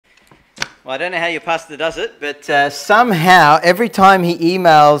Well, I don't know how your pastor does it, but somehow every time he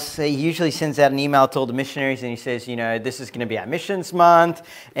emails, he usually sends out an email to all the missionaries and he says, this is going to be our missions month,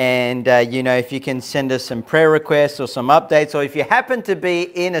 and, if you can send us some prayer requests or some updates, or if you happen to be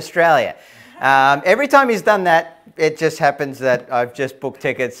in Australia. Every time he's done that, it just happens that I've just booked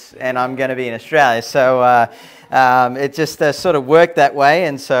tickets and I'm going to be in Australia. So it just sort of worked that way,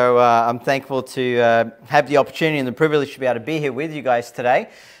 and so I'm thankful to have the opportunity and the privilege to be able to be here with you guys today.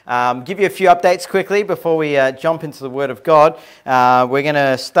 Give you a few updates quickly before we jump into the Word of God. We're going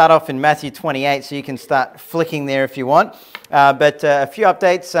to start off in Matthew 28, so you can start flicking there if you want. But a few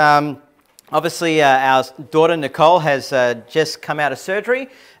updates. Obviously, our daughter Nicole has just come out of surgery,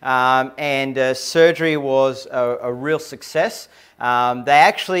 and surgery was a real success. They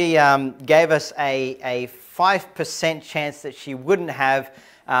actually gave us a 5% chance that she wouldn't have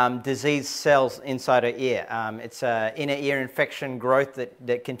diseased cells inside her ear. It's an inner ear infection growth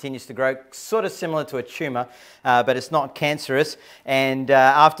that continues to grow, sort of similar to a tumor, but it's not cancerous. And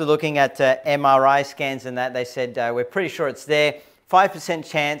after looking at MRI scans and that, they said, we're pretty sure it's there. 5%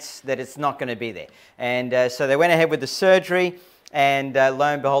 chance that it's not going to be there. And so they went ahead with the surgery, and lo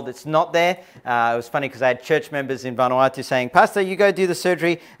and behold, it's not there. It was funny because I had church members in Vanuatu saying, Pastor, you go do the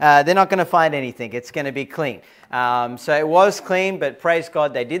surgery. They're not going to find anything. It's going to be clean. So it was clean, but praise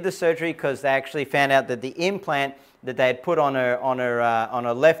God, they did the surgery because they actually found out that the implant that they had put on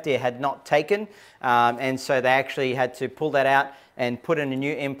her left ear had not taken. And so they actually had to pull that out and put in a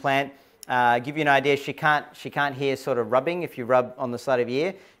new implant. Give you an idea, she can't hear sort of rubbing if you rub on the side of your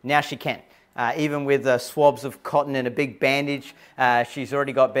ear. Now she can. Even with swabs of cotton and a big bandage, she's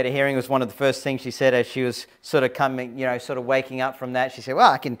already got better hearing. It was one of the first things she said as she was sort of coming, sort of waking up from that. She said,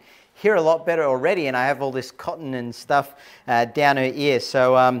 well, I can hear a lot better already, and I have all this cotton and stuff down her ear.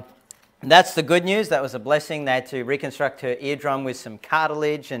 So that's the good news. That was a blessing. They had to reconstruct her eardrum with some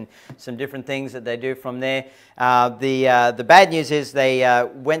cartilage and some different things that they do from there. The bad news is they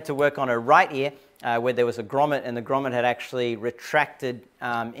went to work on her right ear where there was a grommet, and the grommet had actually retracted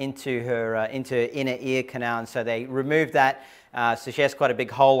into her inner ear canal, and so they removed that. So she has quite a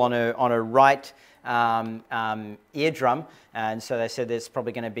big hole on her right eardrum, and so they said there's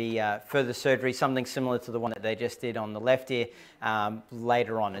probably going to be further surgery, something similar to the one that they just did on the left ear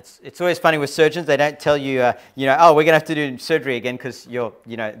later on. It's always funny with surgeons. They don't tell you, oh, we're going to have to do surgery again because you're,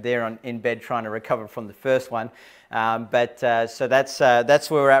 there in bed trying to recover from the first one. So that's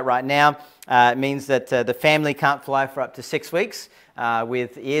where we're at right now. It means that the family can't fly for up to 6 weeks.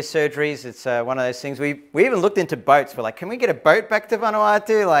 With ear surgeries, it's one of those things. We even looked into boats. We're like, can we get a boat back to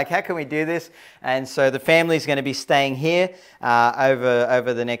Vanuatu? Like, how can we do this? And so the family's going to be staying here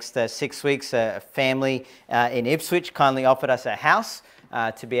over the next 6 weeks. A family in Ipswich kindly offered us a house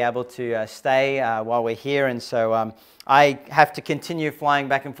to be able to stay while we're here. And so I have to continue flying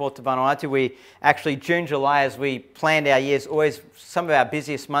back and forth to Vanuatu. We actually, June, July, as we planned our years, always some of our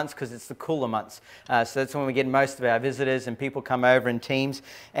busiest months because it's the cooler months. So that's when we get most of our visitors and people come over in teams.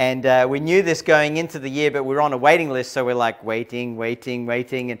 And we knew this going into the year, but we were on a waiting list. So we're like waiting.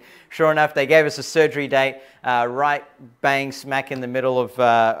 And sure enough, they gave us a surgery date right bang smack in the middle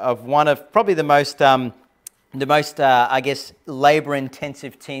of one of probably the most, I guess,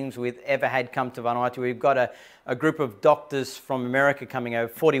 labor-intensive teams we've ever had come to Vanuatu. We've got a group of doctors from America coming over,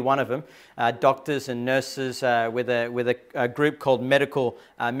 41 of them, doctors and nurses with a group called Medical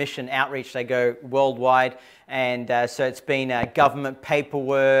Mission Outreach. They go worldwide, and so it's been government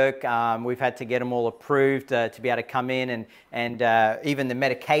paperwork. We've had to get them all approved to be able to come in, and even the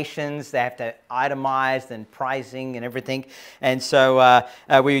medications, they have to itemize and pricing and everything. And so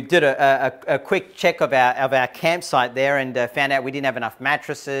we did a quick check of our campsite there, and found out we didn't have enough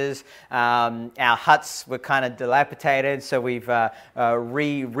mattresses. Our huts were kind of dilapidated, so we've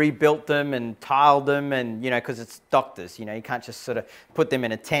rebuilt them and tiled them, and because it's doctors, you can't just sort of put them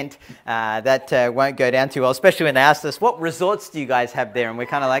in a tent. That won't go down too well, especially when they asked us, what resorts do you guys have there? And we're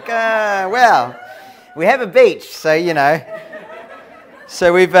kind of like, well, we have a beach, so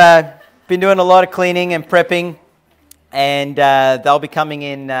so we've been doing a lot of cleaning and prepping, and they'll be coming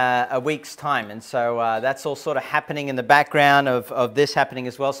in a week's time. And so that's all sort of happening in the background of this happening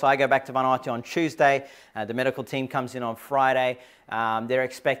as well. So I go back to Vanuatu on Tuesday. The medical team comes in on Friday. They're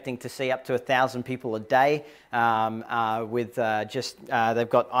expecting to see up to 1,000 people a day with they've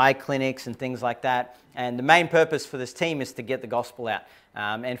got eye clinics and things like that. And the main purpose for this team is to get the gospel out.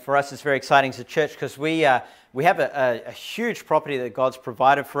 And for us, it's very exciting as a church because we have a huge property that God's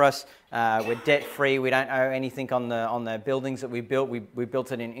provided for us. We're debt-free. We don't owe anything on the buildings that we built. We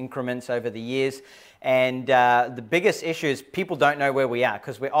built it in increments over the years. And the biggest issue is people don't know where we are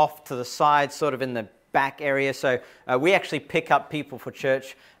because we're off to the side, sort of in the back area. So we actually pick up people for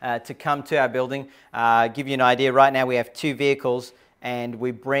church to come to our building. Give you an idea, right now we have 2 vehicles, and we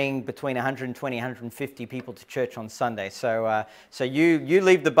bring between 120 and 150 people to church on Sunday. So you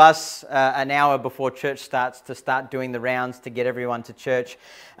leave the bus an hour before church starts to start doing the rounds to get everyone to church.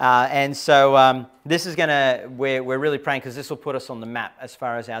 And so this is we're really praying, because this will put us on the map as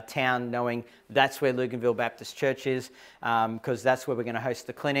far as our town, knowing that's where Luganville Baptist Church is, because that's where we're going to host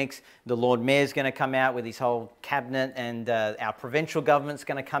the clinics. The Lord Mayor's going to come out with his whole cabinet, and our provincial government's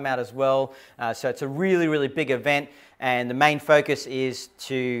going to come out as well. So it's a really, really big event. And the main focus is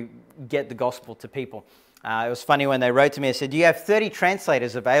to get the gospel to people. It was funny when they wrote to me and said, "Do you have 30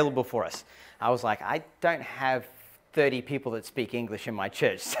 translators available for us?" I was like, I don't have 30 people that speak English in my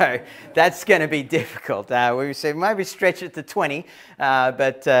church, so that's going to be difficult. We said maybe stretch it to 20,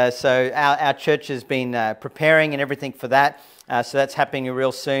 so our church has been preparing and everything for that. So that's happening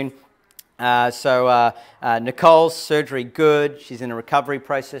real soon. Nicole's surgery good. She's in a recovery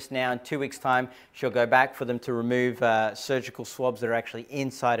process now. In 2 weeks' time, she'll go back for them to remove surgical swabs that are actually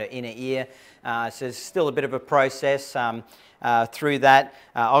inside her inner ear. So there's still a bit of a process through that.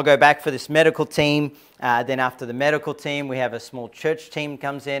 I'll go back for this medical team. Then after the medical team, we have a small church team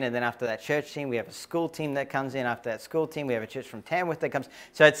comes in. And then after that church team, we have a school team that comes in. After that school team, we have a church from Tamworth that comes.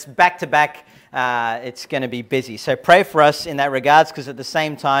 So it's back to back. It's going to be busy. So pray for us in that regards, because at the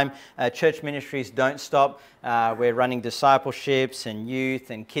same time, church ministries don't stop. We're running discipleships and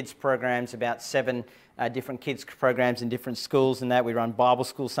youth and kids programs, about 7 different kids programs in different schools and that. We run Bible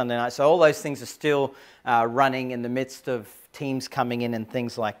school Sunday night. So all those things are still running in the midst of teams coming in and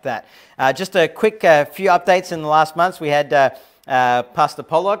things like that. Just a quick few updates in the last months. We had Pastor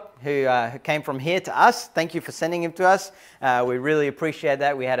Pollock, who came from here to us. Thank you for sending him to us. We really appreciate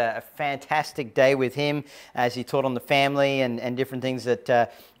that. We had a fantastic day with him as he taught on the family and different things that,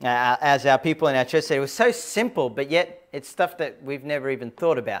 as our people in our church said, it was so simple, but yet it's stuff that we've never even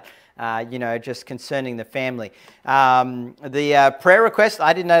thought about. Just concerning the family. The prayer request,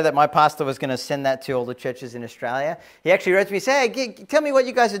 I didn't know that my pastor was going to send that to all the churches in Australia. He actually wrote to me, say, "Hey, tell me what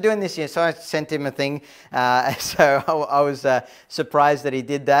you guys are doing this year." So I sent him a thing. So I was surprised that he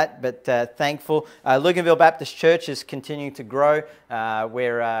did that, but thankful. Luganville Baptist Church is continuing to grow.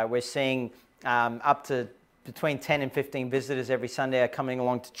 We're seeing up to between 10 and 15 visitors every Sunday are coming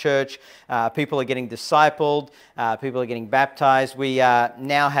along to church. People are getting discipled. People are getting baptized. We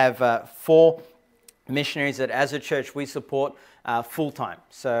now have 4 missionaries that as a church we support full-time.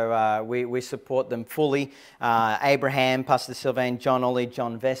 So we support them fully. Abraham, Pastor Sylvain, John Ollie,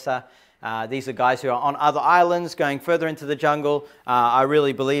 John Vessa. These are guys who are on other islands going further into the jungle. I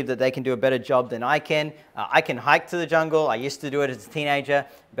really believe that they can do a better job than I can. I can hike to the jungle. I used to do it as a teenager,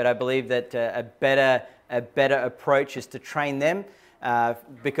 but I believe that a better approach is to train them,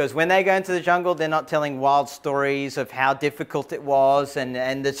 because when they go into the jungle, they're not telling wild stories of how difficult it was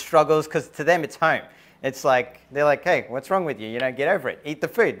and the struggles, because to them it's home. It's like, they're like, "Hey, what's wrong with you? Get over it. Eat the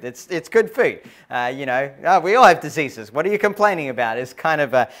food. It's good food. We all have diseases. What are you complaining about?" It's kind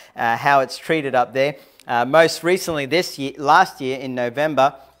of how it's treated up there. Most recently last year in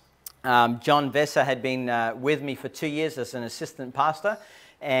November, John Vessa had been with me for 2 years as an assistant pastor.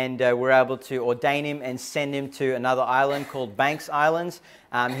 And we're able to ordain him and send him to another island called Banks Islands.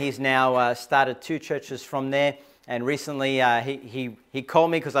 He's now started 2 churches from there. And recently he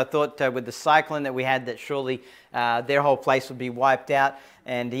called me, because I thought with the cyclone that we had that surely their whole place would be wiped out.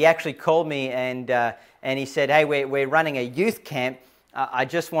 And he actually called me and he said, "Hey, we're running a youth camp. I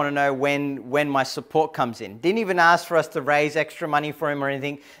just want to know when my support comes in." Didn't even ask for us to raise extra money for him or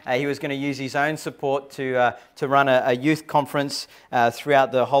anything. He was going to use his own support to run a youth conference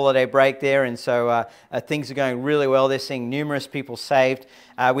throughout the holiday break there. And so things are going really well. They're seeing numerous people saved.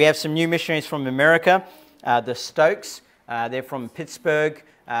 We have some new missionaries from America, the Stokes. They're from Pittsburgh.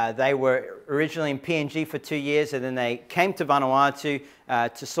 They were originally in PNG for 2 years, and then they came to Vanuatu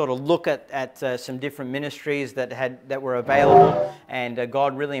to sort of look at some different ministries that were available, and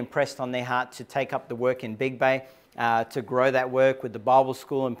God really impressed on their heart to take up the work in Big Bay, to grow that work with the Bible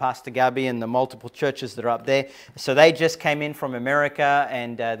school and Pastor Gabby and the multiple churches that are up there. So they just came in from America,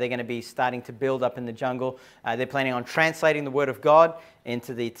 and they're going to be starting to build up in the jungle. They're planning on translating the Word of God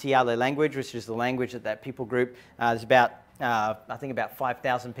into the Tiale language, which is the language that people group. There's about I think about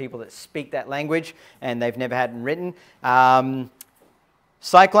 5,000 people that speak that language, and they've never had it written.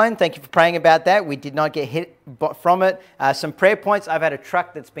 Cyclone, thank you for praying about that. We did not get hit from it. Some prayer points. I've had a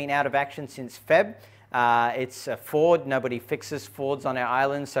truck that's been out of action since Feb. It's a Ford. Nobody fixes Fords on our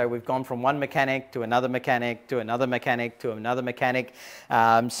island, so we've gone from one mechanic to another mechanic to another mechanic to another mechanic.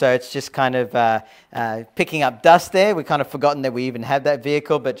 So it's just kind of picking up dust there. We've kind of forgotten that we even have that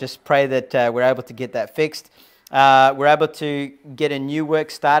vehicle, but just pray that we're able to get that fixed. We're able to get a new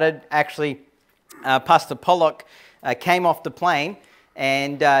work started. Actually, Pastor Pollock came off the plane,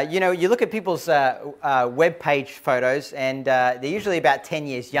 and you look at people's web page photos, and they're usually about 10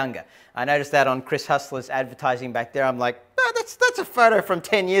 years younger. I noticed that on Chris Hustler's advertising back there. I'm like, oh, that's a photo from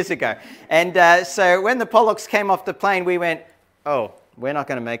 10 years ago. And so when the Pollocks came off the plane, we went, oh, we're not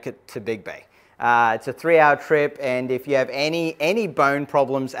going to make it to Big Bay. It's a 3-hour trip, and if you have any bone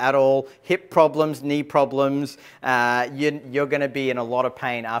problems at all, hip problems, knee problems, you're going to be in a lot of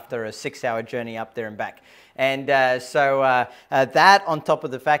pain after a 6-hour journey up there and back. And so that, on top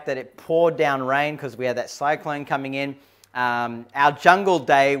of the fact that it poured down rain because we had that cyclone coming in, our jungle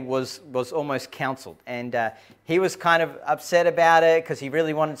day was almost cancelled, and he was kind of upset about it because he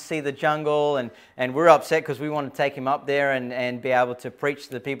really wanted to see the jungle, and we're upset because we wanted to take him up there and be able to preach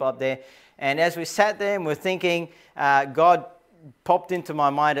to the people up there. And as we sat there and we're thinking, God popped into my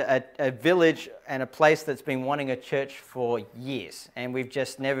mind a village and a place that's been wanting a church for years, and we've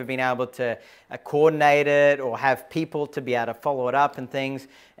just never been able to coordinate it or have people to be able to follow it up and things.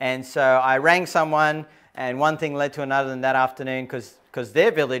 And so I rang someone, and one thing led to another in that afternoon, because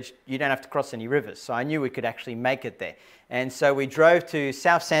their village, you don't have to cross any rivers, so I knew we could actually make it there. And so we drove to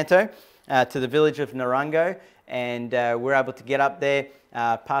South Santo, to the village of Narango, and we were able to get up there.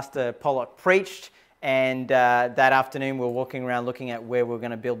 Pastor Pollock preached, and that afternoon we were walking around looking at where we're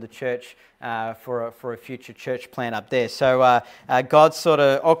going to build the church for a future church plant up there. So God sort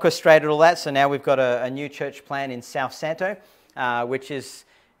of orchestrated all that, so now we've got a new church plant in South Santo, which is...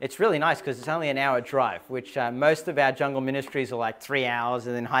 It's really nice because it's only an hour drive, which most of our jungle ministries are like 3 hours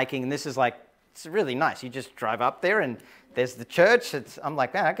and then hiking. And this is like, it's really nice. You just drive up there and there's the church. I'm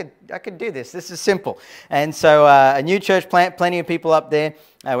like, man, I could do this. This is simple. And so a new church plant, plenty of people up there.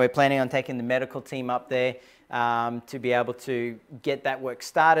 We're planning on taking the medical team up there to be able to get that work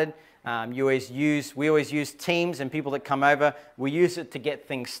started. We always use teams and people that come over. We use it to get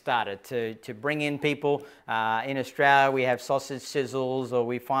things started, to bring in people. In Australia, we have sausage sizzles, or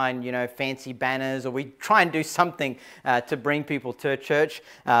we find, fancy banners, or we try and do something to bring people to a church.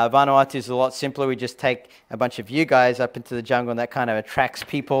 Vanuatu is a lot simpler. We just take a bunch of you guys up into the jungle, and that kind of attracts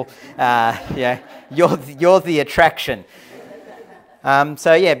people. You're the attraction.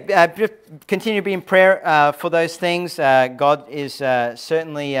 Just continue to be in prayer for those things. God is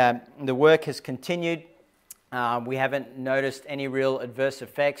certainly, the work has continued. We haven't noticed any real adverse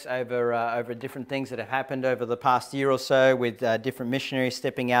effects over different things that have happened over the past year or so with different missionaries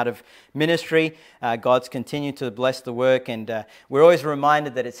stepping out of ministry. God's continued to bless the work, and we're always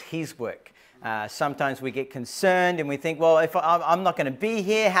reminded that it's His work. Sometimes we get concerned and we think, well, if I'm not going to be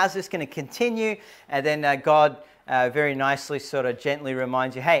here, how's this going to continue? And then God... very nicely sort of gently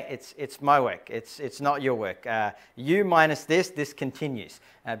reminds you, hey, it's my work. It's not your work. You minus this continues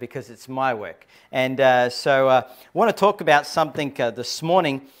because it's my work. And so I want to talk about something this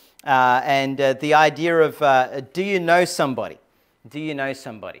morning, and the idea of do you know somebody? Do you know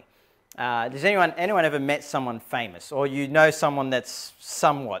somebody? Does anyone ever met someone famous, or you know someone that's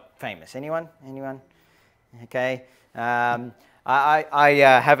somewhat famous? Anyone? Okay.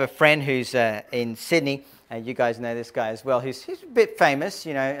 I have a friend who's in Sydney. You guys know this guy as well. He's a bit famous,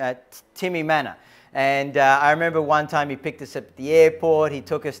 Timmy Manor. And I remember one time he picked us up at the airport. He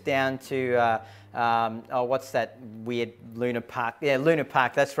took us down to, what's that weird Luna Park? Yeah, Luna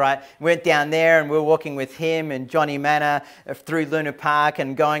Park, that's right. We went down there and we were walking with him and Johnny Manor through Luna Park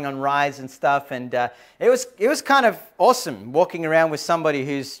and going on rides and stuff. And it was kind of awesome walking around with somebody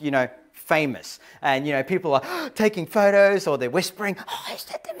who's, famous, and people are taking photos, or they're whispering, "Oh, is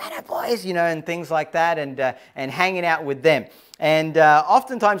that the Manor Boys?" And things like that, and hanging out with them. And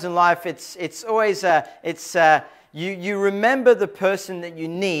oftentimes in life, it's always you remember the person that you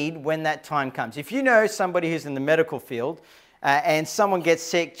need when that time comes. If you know somebody who's in the medical field, and someone gets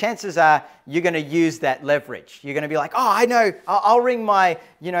sick, chances are you're going to use that leverage. You're going to be like, oh, I know, I'll ring my,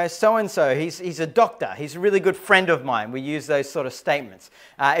 so-and-so. He's a doctor. He's a really good friend of mine. We use those sort of statements.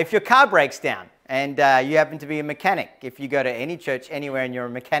 If your car breaks down and you happen to be a mechanic, if you go to any church anywhere and you're a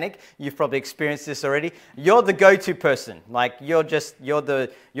mechanic, you've probably experienced this already. You're the go-to person. Like you're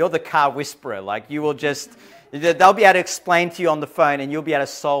the car whisperer. Like you will just, they'll be able to explain to you on the phone and you'll be able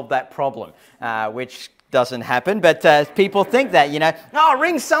to solve that problem, which doesn't happen, but people think that, oh,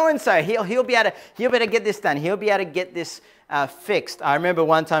 ring so-and-so, he'll be able to get this done, he'll be able to get this fixed. I remember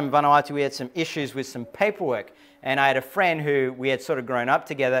one time in Vanuatu we had some issues with some paperwork, and I had a friend who we had sort of grown up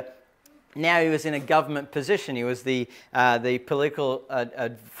together, Now he was in a government position. He was the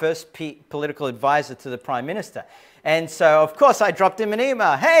first political advisor to the Prime Minister. And so, of course, I dropped him an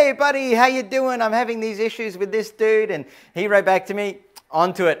email. Hey, buddy, how you doing? I'm having these issues with this dude. And he wrote back to me,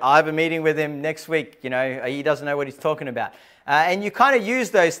 on to it. I have a meeting with him next week. You know, he doesn't know what he's talking about. And you kind of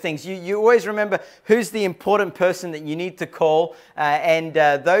use those things. You always remember who's the important person that you need to call, and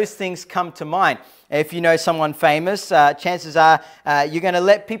those things come to mind. If you know someone famous, chances are you're going to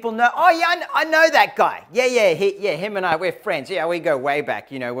let people know, oh, yeah, I know that guy. Yeah, him and I, we're friends. Yeah, we go way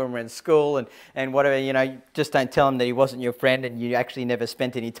back, you know, when we're in school and whatever, you know, just don't tell him that he wasn't your friend and you actually never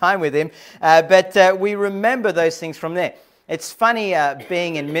spent any time with him. But we remember those things from there. It's funny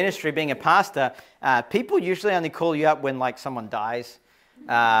being in ministry, being a pastor, people usually only call you up when like someone dies,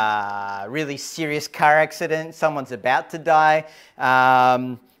 really serious car accident, someone's about to die.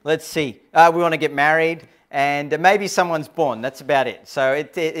 Let's see, we want to get married, and maybe someone's born. That's about it. So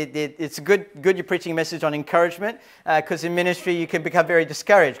it's good you're preaching a message on encouragement, because in ministry you can become very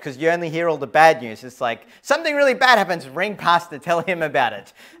discouraged because you only hear all the bad news. It's like something really bad happens, ring pastor, tell him about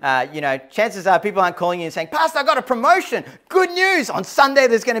it. You know, chances are people aren't calling you and saying, Pastor, I got a promotion. Good news. On Sunday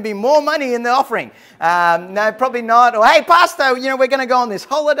there's going to be more money in the offering. No, probably not. Or, hey, Pastor, you know, we're going to go on this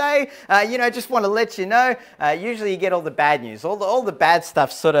holiday. You know, just want to let you know. Usually you get all the bad news. All the bad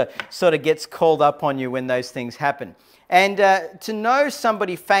stuff sort of gets called up on you when those things happen. And to know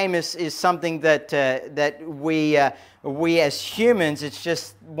somebody famous is something that we as humans, it's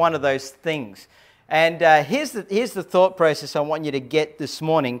just one of those things. And here's the thought process I want you to get this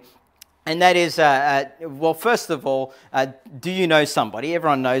morning. And that is, well, first of all, do you know somebody?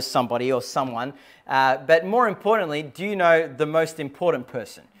 Everyone knows somebody or someone. But more importantly, do you know the most important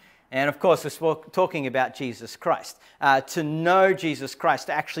person? And of course, we're talking about Jesus Christ. To know Jesus Christ,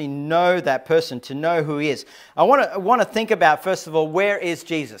 to actually know that person, to know who he is. I want to think about, first of all, where is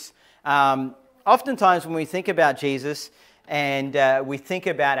Jesus? Oftentimes when we think about Jesus and we think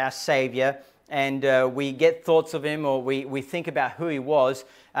about our Savior and we get thoughts of him, or we think about who he was,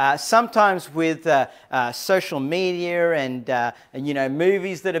 sometimes with social media and you know,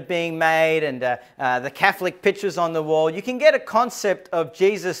 movies that are being made and the Catholic pictures on the wall, you can get a concept of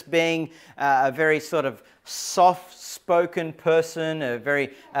Jesus being a very sort of soft-spoken person, a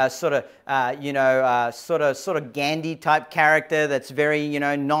very sort of Gandhi type character that's very, you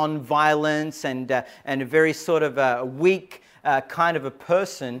know, non-violence and a very sort of weak kind of a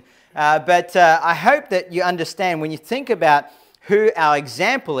person. But I hope that you understand when you think about who our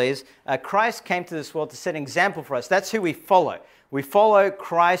example is. Christ came to this world to set an example for us. That's who we follow. We follow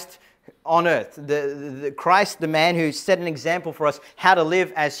Christ on earth. Christ, the man who set an example for us how to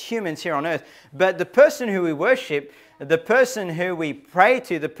live as humans here on earth. But the person who we worship, the person who we pray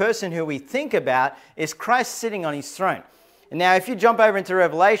to, the person who we think about is Christ sitting on his throne. Now, if you jump over into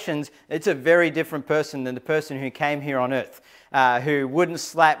Revelations, it's a very different person than the person who came here on earth. Who wouldn't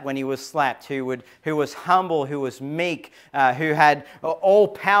slap when he was slapped, who was humble, who was meek, who had all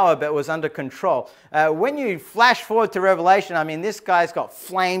power but was under control. When you flash forward to Revelation, I mean, this guy's got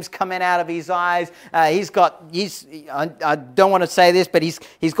flames coming out of his eyes. I don't want to say this, but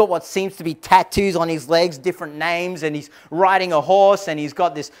he's got what seems to be tattoos on his legs, different names, and he's riding a horse, and he's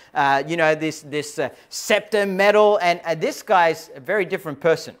got this, you know, this scepter medal, and this guy's a very different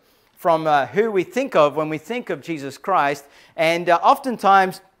person from who we think of when we think of Jesus Christ. And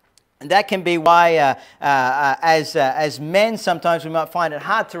oftentimes that can be why as men sometimes we might find it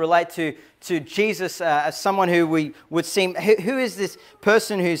hard to relate to Jesus as someone who we would seem, who is this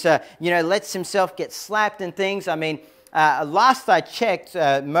person who's, you know, lets himself get slapped and things. I mean, last I checked,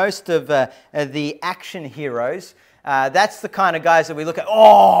 most of the action heroes, that's the kind of guys that we look at,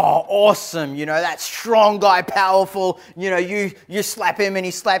 oh, awesome, you know, that strong guy, powerful, you know, you slap him and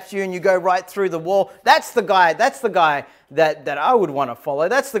he slaps you and you go right through the wall. That's the guy that I would want to follow.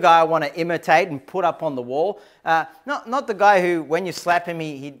 That's the guy I want to imitate and put up on the wall. Not the guy who, when you slap him,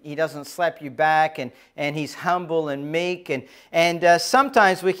 he doesn't slap you back, and he's humble and meek. And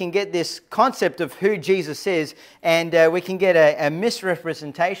sometimes we can get this concept of who Jesus is, and we can get a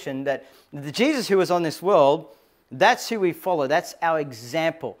misrepresentation that the Jesus who was on this world, that's who we follow. That's our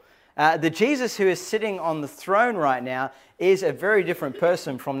example. The Jesus who is sitting on the throne right now is a very different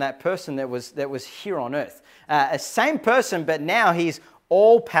person from that person that was here on earth. A same person, but now he's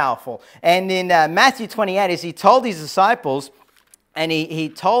all-powerful. And in Matthew 28, as he told his disciples, and he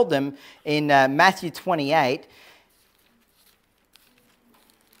told them in Matthew 28,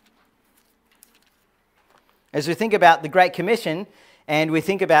 as we think about the Great Commission, and we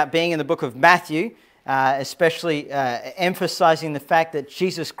think about being in the book of Matthew, especially emphasizing the fact that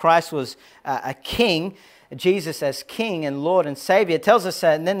Jesus Christ was a king, Jesus as King and Lord and Savior. It tells us,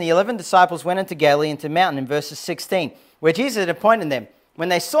 and then the 11 disciples went into Galilee, into the mountain, in verses 16, where Jesus had appointed them. When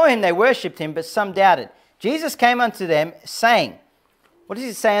they saw him, they worshipped him, but some doubted. Jesus came unto them, saying, what does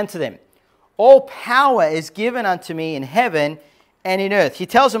he say unto them? All power is given unto me in heaven and in earth. He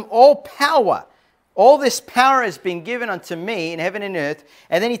tells them all power. All this power has been given unto me in heaven and earth.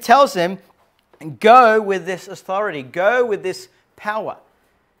 And then he tells them, go with this authority. Go with this power.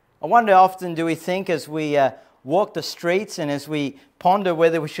 I wonder, often do we think as we walk the streets and as we ponder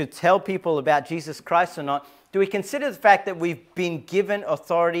whether we should tell people about Jesus Christ or not, do we consider the fact that we've been given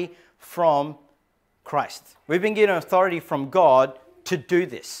authority from Christ? We've been given authority from God to do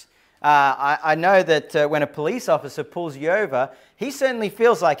this. I know that when a police officer pulls you over, he certainly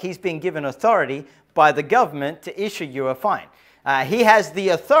feels like he's been given authority by the government to issue you a fine. He has the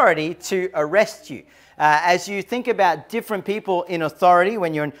authority to arrest you. As you think about different people in authority,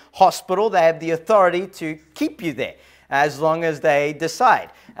 when you're in hospital, they have the authority to keep you there as long as they decide.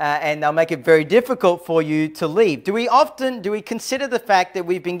 And they'll make it very difficult for you to leave. Do we consider the fact that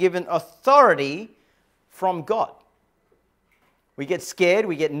we've been given authority from God? We get scared,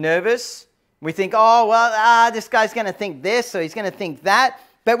 we get nervous. We think, oh, well, this guy's going to think this, or he's going to think that.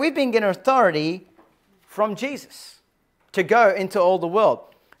 But we've been given authority from Jesus to go into all the world.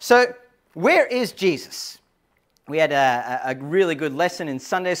 So, where is Jesus? We had a really good lesson in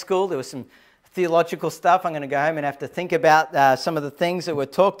Sunday school. There was some theological stuff. I'm going to go home and have to think about some of the things that were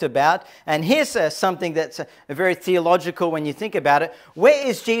talked about. And here's something that's very theological when you think about it. Where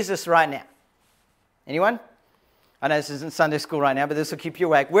is Jesus right now? Anyone? I know this isn't Sunday school right now, but this will keep you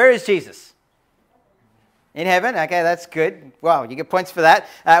awake. Where is Jesus? In heaven? Okay, that's good. Wow, you get points for that.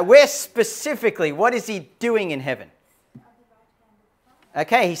 Where specifically? What is he doing in heaven?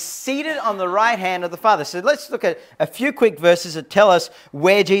 Okay, he's seated on the right hand of the Father. So let's look at a few quick verses that tell us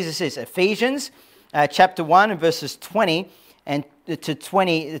where Jesus is. Ephesians chapter 1 and verses 20 and to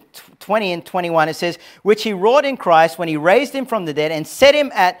 20 and 21. It says, which he wrought in Christ when he raised him from the dead and set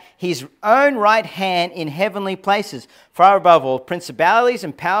him at his own right hand in heavenly places, far above all principalities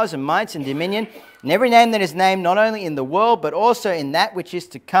and powers and mights and dominion, and every name that is named, not only in the world, but also in that which is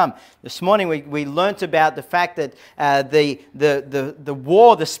to come. This morning we learnt about the fact that the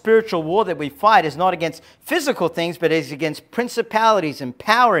war, the spiritual war that we fight is not against physical things, but is against principalities and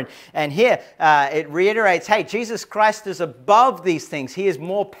power. And here it reiterates, hey, Jesus Christ is above these things. He is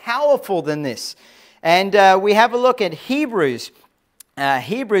more powerful than this. And we have a look at Hebrews.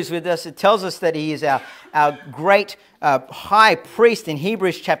 Hebrews with us, it tells us that he is our great high priest in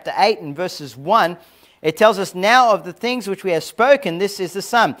Hebrews chapter 8 and verses 1. It tells us, now of the things which we have spoken, this is the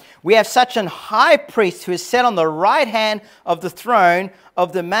sum. We have such an high priest who is set on the right hand of the throne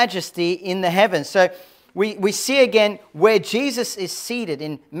of the majesty in the heavens. So we see again where Jesus is seated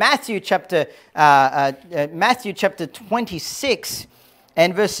in Matthew chapter 26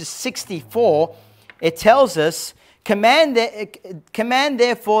 and verses 64. It tells us, command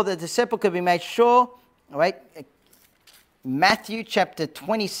therefore that the sepulchre be made sure. All right. Matthew chapter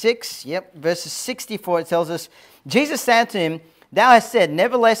 26, verses 64, it tells us, Jesus said to him, thou hast said,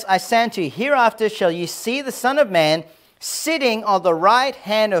 nevertheless I say unto you, hereafter shall you see the Son of Man sitting on the right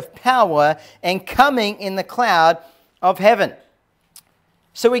hand of power and coming in the cloud of heaven.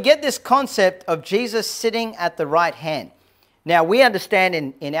 So we get this concept of Jesus sitting at the right hand. Now, we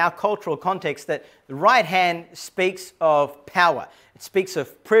understand in our cultural context that the right hand speaks of power. It speaks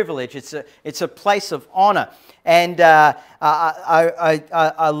of privilege. It's a place of honor. And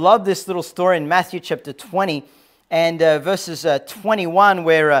I love this little story in Matthew chapter 20 and verses 21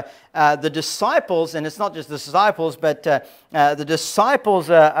 where the disciples, and it's not just the disciples, but the disciples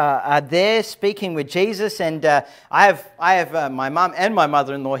are there speaking with Jesus. And I have my mum and my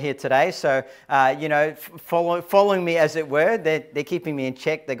mother-in-law here today, so following me as it were. They're keeping me in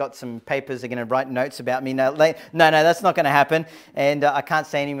check. They got some papers. They're going to write notes about me. No, that's not going to happen. And I can't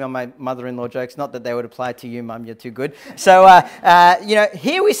say any of my mother-in-law jokes. Not that they would apply to you, Mum. You're too good. So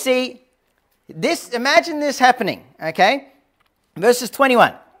here we see this. Imagine this happening. Okay, verses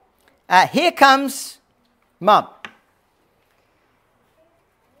 21. Here comes Mum.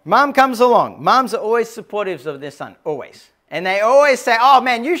 Mum comes along. Mums are always supportive of their son, always. And they always say, oh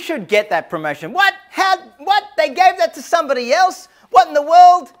man, you should get that promotion. What? How? What? They gave that to somebody else? What in the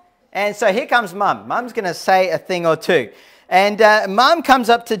world? And so here comes Mum. Mum's going to say a thing or two. And Mum comes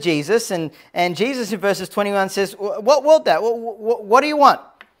up to Jesus, and Jesus in verses 21 says, what wilt thou? What do you want?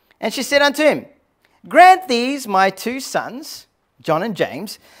 And she said unto him, grant these my two sons, John and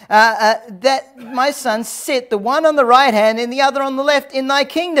James, that my sons sit, the one on the right hand and the other on the left, in thy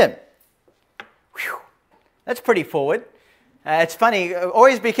kingdom. Whew. That's pretty forward. It's funny,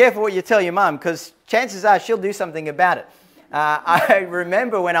 always be careful what you tell your mum, because chances are she'll do something about it. I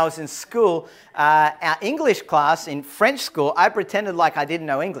remember when I was in school, our English class in French school, I pretended like I didn't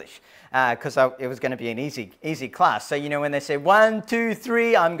know English because it was going to be an easy class. So, when they said 1, 2,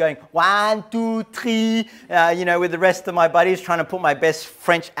 3, I'm going 1, 2, 3, with the rest of my buddies trying to put my best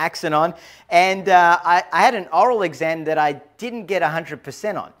French accent on. And I had an oral exam that I didn't get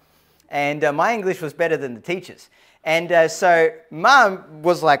 100% on. And my English was better than the teacher's. And so Mum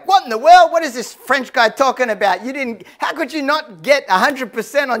was like, what in the world? What is this French guy talking about? How could you not get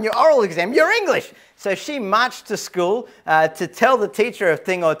 100% on your oral exam? You're English. So she marched to school to tell the teacher a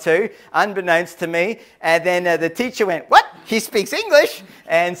thing or two, unbeknownst to me. And then the teacher went, what? He speaks English?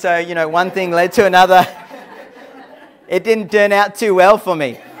 And so, one thing led to another. It didn't turn out too well for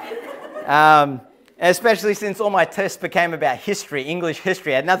me. Especially since all my tests became about history, English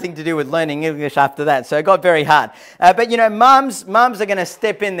history. It had nothing to do with learning English after that, so it got very hard. But mums are going to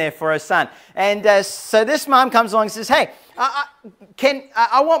step in there for her son. And so this mum comes along and says, hey,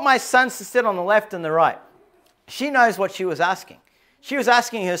 I want my sons to sit on the left and the right. She knows what she was asking. She was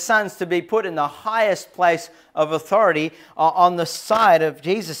asking her sons to be put in the highest place of authority on the side of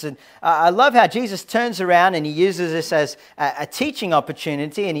Jesus. And I love how Jesus turns around and he uses this as a teaching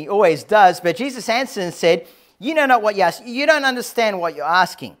opportunity, and he always does. But Jesus answered and said, you know not what you ask. You don't understand what you're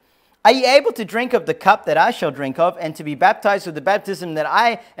asking. Are you able to drink of the cup that I shall drink of, and to be baptized with the baptism that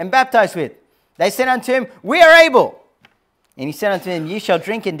I am baptized with? They said unto him, we are able. And he said unto them, ye shall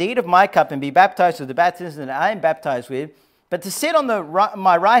drink indeed of my cup, and be baptized with the baptism that I am baptized with. But to sit on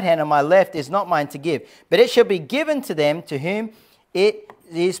my right hand and my left is not mine to give, but it shall be given to them to whom it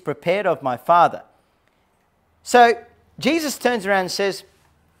is prepared of my Father. So Jesus turns around and says,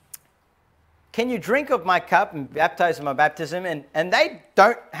 can you drink of my cup and baptize in my baptism? And they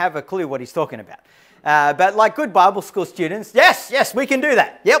don't have a clue what he's talking about. But like good Bible school students, yes, we can do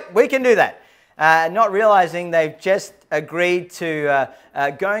that. Yep, we can do that. Not realizing they've just agreed to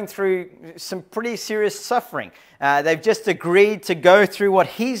going through some pretty serious suffering. They've just agreed to go through what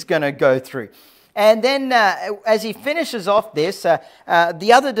he's going to go through. And then as he finishes off this,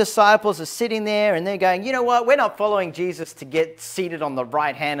 the other disciples are sitting there and they're going, you know what, we're not following Jesus to get seated on the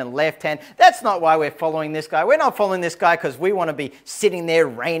right hand and left hand. That's not why we're following this guy. We're not following this guy because we want to be sitting there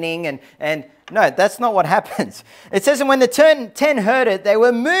reigning. And no, that's not what happens. It says, and when the 10 heard it, they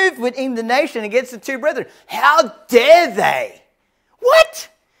were moved with indignation against the two brethren. How dare they? What?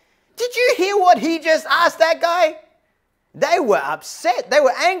 Did you hear what he just asked that guy? They were upset. They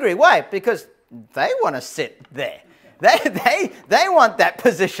were angry. Why? Because they want to sit there. They want that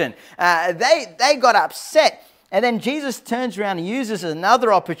position. They got upset. And then Jesus turns around and uses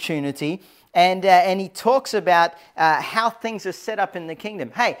another opportunity, and he talks about how things are set up in the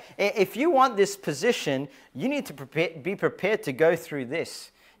kingdom. Hey, if you want this position, you need to be prepared to go through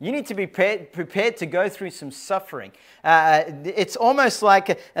this. You need to be prepared to go through some suffering. It's almost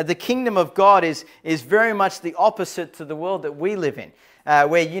like the kingdom of God is very much the opposite to the world that we live in.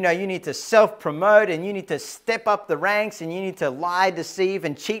 Where, you need to self-promote, and you need to step up the ranks, and you need to lie, deceive,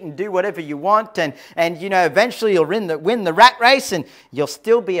 and cheat, and do whatever you want. And eventually you'll win the rat race, and you'll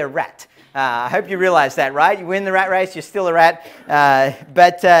still be a rat. I hope you realize that, right? You win the rat race, you're still a rat.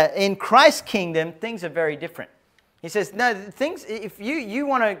 But in Christ's kingdom, things are very different. He says, no, if you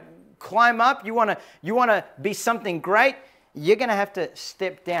want to climb up, you want to be something great, you're going to have to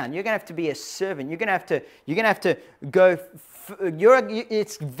step down. You're going to have to be a servant. You're going to have to go.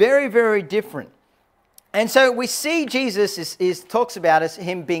 It's very, very different. And so we see Jesus talks about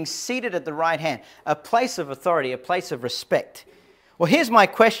him being seated at the right hand, a place of authority, a place of respect. Well, here's my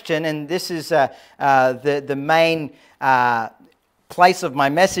question, and this is the main place of my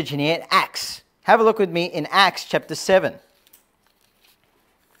message in here, Acts. Have a look with me in Acts chapter 7.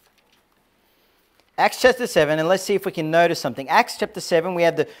 Acts chapter 7, and let's see if we can notice something. Acts chapter 7, we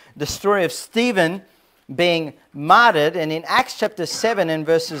have the story of Stephen being martyred, and in Acts chapter 7 and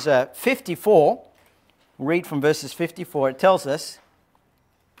verses 54, we'll read from verses 54, it tells us,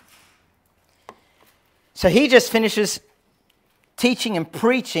 so he just finishes teaching and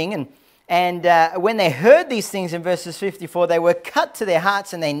preaching, and when they heard these things in verses 54, they were cut to their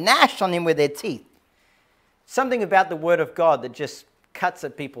hearts and they gnashed on him with their teeth. Something about the word of God that just cuts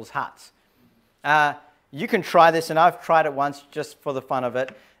at people's hearts. You can try this, and I've tried it once just for the fun of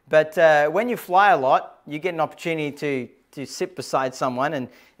it. But when you fly a lot, you get an opportunity to sit beside someone.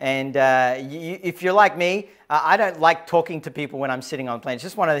 And if you're like me, I don't like talking to people when I'm sitting on a plane. It's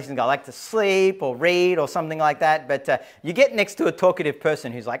just one of these things. I like to sleep or read or something like that. But you get next to a talkative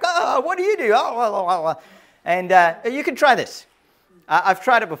person who's like, oh, what do you do? Oh, and you can try this. I've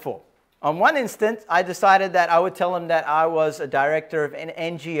tried it before. On one instance, I decided that I would tell him that I was a director of an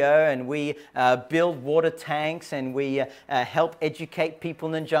NGO and we build water tanks and we help educate people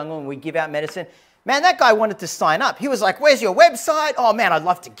in the jungle and we give out medicine. Man, that guy wanted to sign up. He was like, where's your website? Oh man, I'd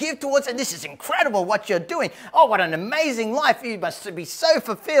love to give towards it. This is incredible what you're doing. Oh, what an amazing life. You must be so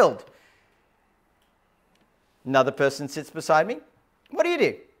fulfilled. Another person sits beside me. What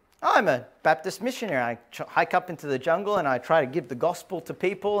do? Oh, I'm a Baptist missionary. I hike up into the jungle and I try to give the gospel to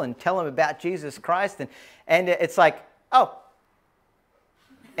people and tell them about Jesus Christ. And it's like, oh,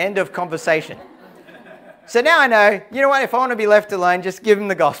 end of conversation. So now I know, you know what, if I want to be left alone, just give them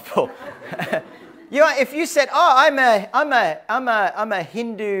the gospel. You know, if you said, oh, I'm a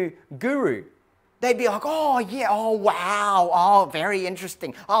Hindu guru, they'd be like, oh, yeah, oh, wow, oh, very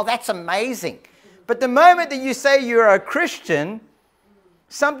interesting. Oh, that's amazing. But the moment that you say you're a Christian,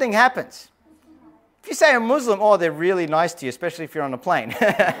 something happens. If you say a Muslim, oh, they're really nice to you, especially if you're on a plane.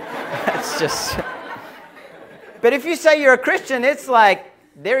 It's just... But if you say you're a Christian, it's like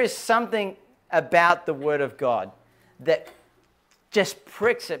there is something about the Word of God that just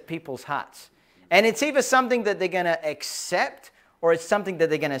pricks at people's hearts. And it's either something that they're going to accept or it's something that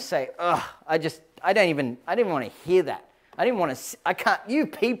they're going to say, ugh, I didn't even want to hear that. I can't, you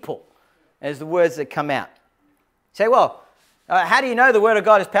people, as the words that come out. Say, well, how do you know the Word of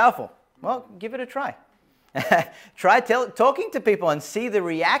God is powerful? Well, give it a try. Try talking to people and see the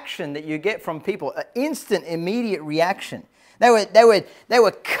reaction that you get from people, an instant, immediate reaction. They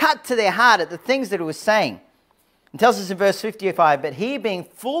were cut to their heart at the things that it was saying. It tells us in verse 55, but he being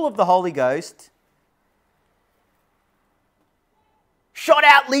full of the Holy Ghost, shot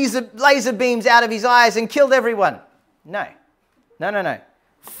out laser beams out of his eyes and killed everyone. No.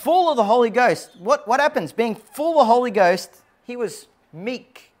 Full of the Holy Ghost. What happens? Being full of the Holy Ghost, he was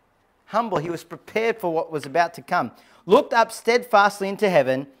meek, humble. He was prepared for what was about to come. Looked up steadfastly into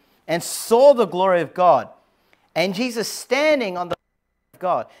heaven and saw the glory of God. And Jesus standing on the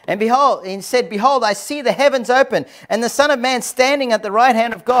God. And behold, and said, behold, I see the heavens open, and the Son of Man standing at the right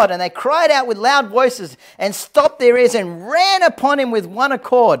hand of God. And they cried out with loud voices, and stopped their ears, and ran upon him with one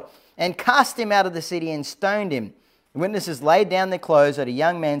accord, and cast him out of the city, and stoned him. The witnesses laid down their clothes at a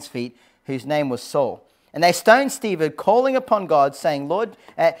young man's feet, whose name was Saul. And they stoned Stephen, calling upon God, saying, Lord,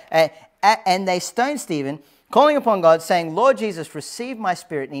 Lord Jesus, receive my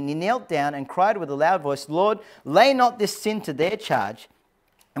spirit. And he knelt down and cried with a loud voice, Lord, lay not this sin to their charge.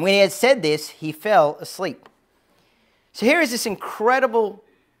 And when he had said this, he fell asleep. So here is this incredible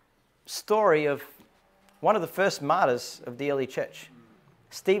story of one of the first martyrs of the early church,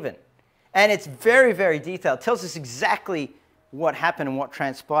 Stephen. And it's very, very detailed. It tells us exactly what happened and what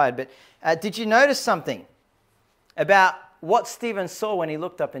transpired. But did you notice something about what Stephen saw when he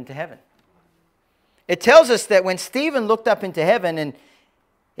looked up into heaven? It tells us that when Stephen looked up into heaven, and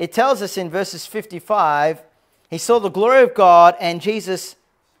it tells us in verses 55, he saw the glory of God and Jesus.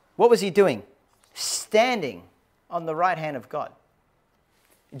 What was he doing? Standing on the right hand of God.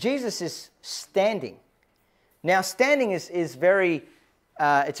 Jesus is standing. Now, standing is very,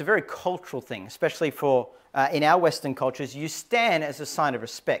 it's a very cultural thing, especially for, in our Western cultures, you stand as a sign of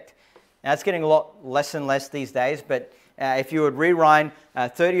respect. Now, it's getting a lot less and less these days, but if you would rewind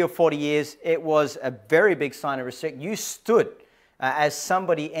 30 or 40 years, it was a very big sign of respect. You stood as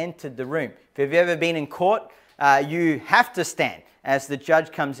somebody entered the room. If you've ever been in court, you have to stand as the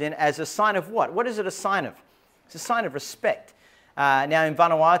judge comes in as a sign of what? What is it a sign of? It's a sign of respect. Now in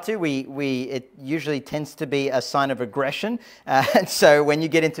Vanuatu, it usually tends to be a sign of aggression. And so when you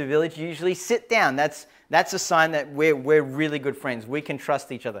get into a village, you usually sit down. That's a sign that we're really good friends. We can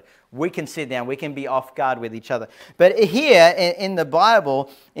trust each other. We can sit down. We can be off guard with each other. But here in the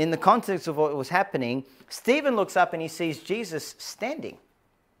Bible, in the context of what was happening, Stephen looks up and he sees Jesus standing.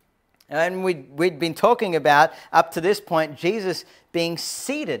 And we'd been talking about, up to this point, Jesus being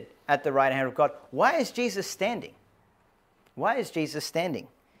seated at the right hand of God. Why is Jesus standing? Why is Jesus standing?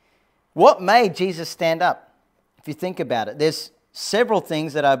 What made Jesus stand up? If you think about it, there's several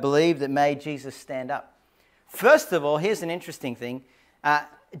things that I believe that made Jesus stand up. First of all, here's an interesting thing.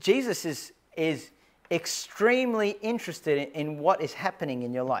 Jesus is extremely interested in what is happening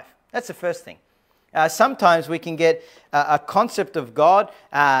in your life. That's the first thing. Sometimes we can get a concept of God,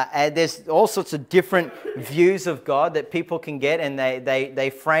 and there's all sorts of different views of God that people can get, and they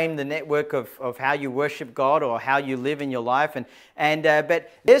frame the network of how you worship God or how you live in your life.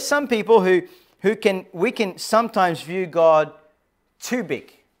 But there's some people we can sometimes view God too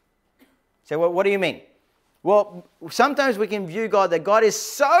big. So what do you mean? Well, sometimes we can view God that God is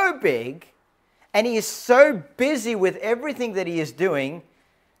so big and he is so busy with everything that he is doing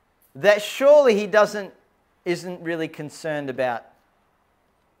that surely he isn't really concerned about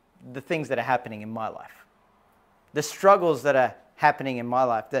the things that are happening in my life, the struggles that are happening in my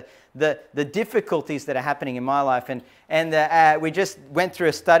life, the difficulties that are happening in my life. And we just went through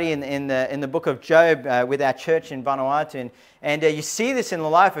a study in the book of Job with our church in Vanuatu, and you see this in the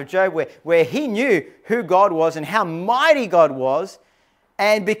life of Job where he knew who God was and how mighty God was,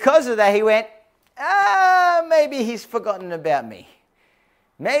 and because of that he went, maybe he's forgotten about me.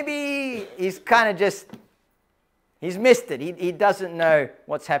 Maybe he's kind of just, he's missed it. He doesn't know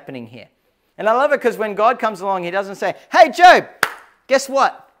what's happening here. And I love it because when God comes along, he doesn't say, hey, Job, guess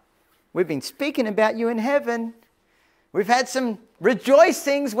what? We've been speaking about you in heaven. We've had some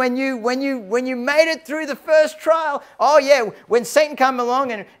rejoicings when you made it through the first trial. Oh, yeah, when Satan come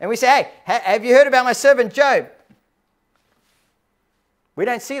along and we say, hey, have you heard about my servant Job? We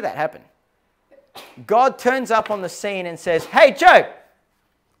don't see that happen. God turns up on the scene and says, hey, Job,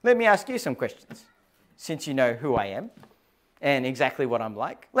 let me ask you some questions, since you know who I am and exactly what I'm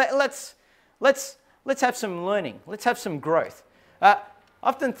like. Let's have some learning. Let's have some growth. I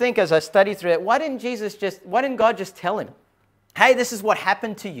often think as I study through it, why didn't God just tell him, hey, this is what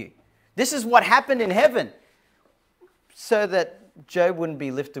happened to you. This is what happened in heaven, so that Job wouldn't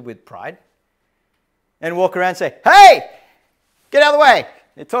be lifted with pride and walk around and say, hey, get out of the way.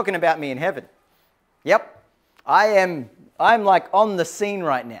 They're talking about me in heaven. Yep, I'm like on the scene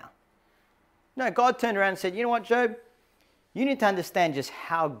right now. No, God turned around and said, you know what, Job? You need to understand just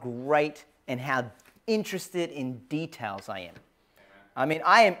how great and how interested in details I am. I mean,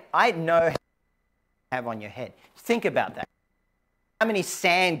 I know how you have on your head. Think about that. How many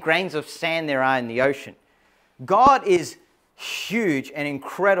grains of sand there are in the ocean. God is huge and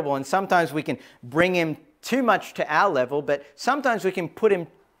incredible, and sometimes we can bring him too much to our level, but sometimes we can put him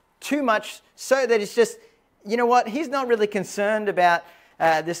too much so that it's just, you know what, he's not really concerned about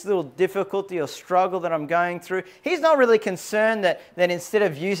this little difficulty or struggle that I'm going through. He's not really concerned that instead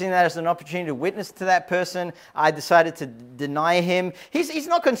of using that as an opportunity to witness to that person, I decided to deny him. He's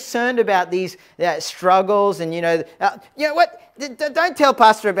not concerned about these struggles and, you know what, don't tell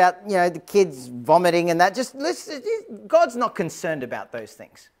Pastor about, the kids vomiting and that. God's not concerned about those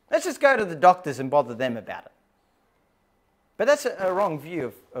things. Let's just go to the doctors and bother them about it. But that's a wrong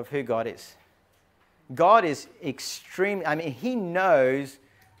view of who God is. God is extreme. I mean, he knows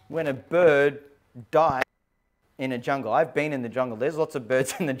when a bird dies in a jungle. I've been in the jungle. There's lots of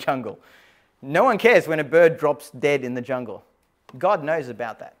birds in the jungle. No one cares when a bird drops dead in the jungle. God knows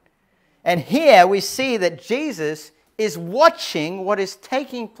about that. And here we see that Jesus is watching what is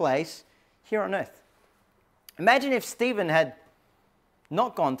taking place here on earth. Imagine if Stephen had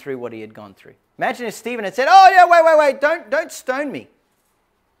not gone through what he had gone through. Imagine if Stephen had said, oh yeah, wait, don't stone me.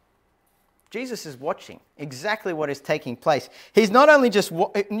 Jesus is watching exactly what is taking place. He's not only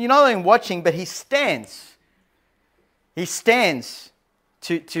watching, but he stands. He stands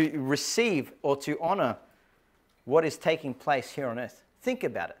to receive or to honor what is taking place here on earth. Think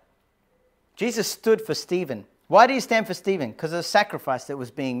about it. Jesus stood for Stephen. Why did he stand for Stephen? Because of the sacrifice that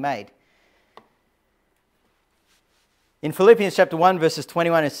was being made. In Philippians chapter 1, verses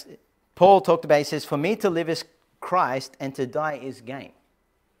 21, Paul talked about, he says, for me to live is Christ and to die is gain.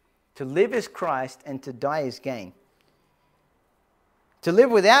 To live is Christ and to die is gain. To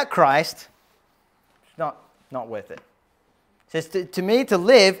live without Christ, it's not worth it. It says, to me to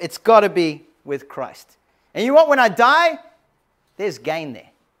live, it's got to be with Christ. And you know what? When I die, there's gain there.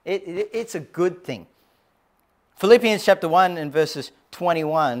 It's a good thing. Philippians chapter 1 and verses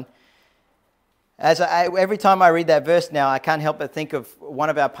 21. Every time I read that verse now, I can't help but think of one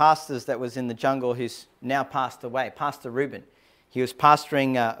of our pastors that was in the jungle who's now passed away, Pastor Reuben. He was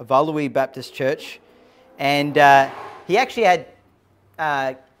pastoring Valui Baptist Church, and he actually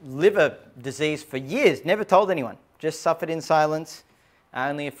had liver disease for years, never told anyone, just suffered in silence.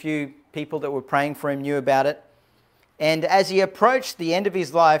 Only a few people that were praying for him knew about it. And as he approached the end of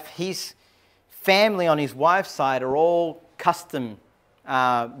his life, his family on his wife's side are all custom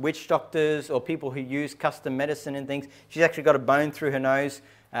witch doctors or people who use custom medicine and things. She's actually got a bone through her nose.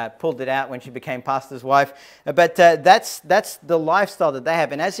 Pulled it out when she became pastor's wife. But that's the lifestyle that they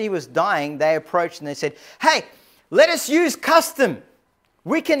have. And as he was dying, they approached and they said, hey, let us use custom.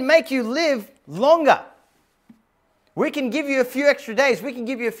 We can make you live longer. We can give you a few extra days. We can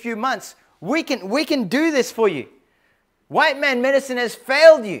give you a few months. We can do this for you. White man medicine has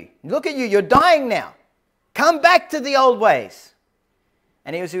failed you. Look at you. You're dying now. Come back to the old ways.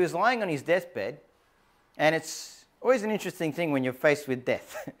 And he was lying on his deathbed. And it's always an interesting thing when you're faced with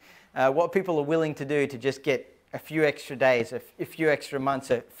death. What people are willing to do to just get a few extra days, a few extra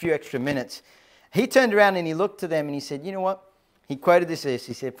months, a few extra minutes. He turned around and he looked to them and he said, you know what? He quoted this.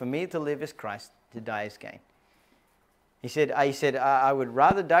 He said, for me to live is Christ, to die is gain. I would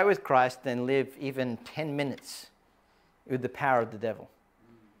rather die with Christ than live even 10 minutes with the power of the devil.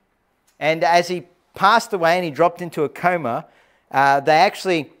 And as he passed away and he dropped into a coma,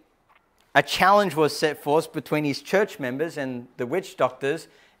 a challenge was set forth between his church members and the witch doctors,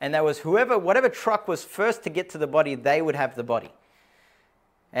 and that was whatever truck was first to get to the body, they would have the body.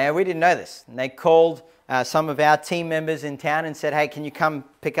 And we didn't know this. And they called some of our team members in town and said, hey, can you come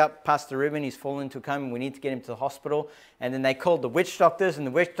pick up Pastor Ruben? He's fallen into a coma. We need to get him to the hospital. And then they called the witch doctors,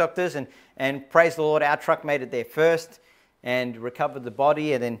 and praise the Lord, our truck made it there first and recovered the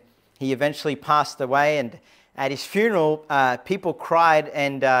body. And then he eventually passed away. And at his funeral, people cried,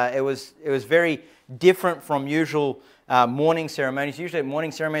 and it was very different from usual mourning ceremonies. Usually at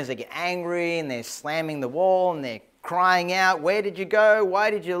mourning ceremonies, they get angry and they're slamming the wall and they're crying out, where did you go?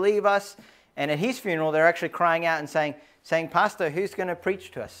 Why did you leave us? And at his funeral, they're actually crying out and saying, Pastor, who's going to preach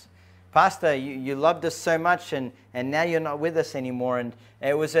to us? Pastor, you loved us so much, and now you're not with us anymore. And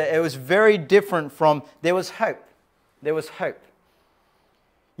it was very different from, there was hope. There was hope.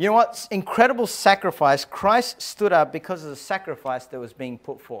 You know what? Incredible sacrifice. Christ stood up because of the sacrifice that was being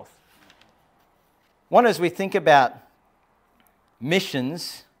put forth. One, as we think about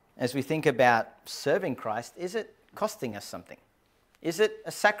missions, as we think about serving Christ, is it costing us something? Is it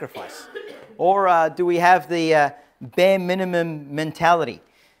a sacrifice? Or do we have the bare minimum mentality?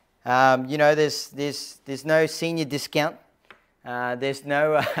 There's no senior discount. There's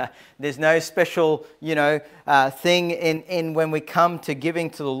no special, thing in when we come to giving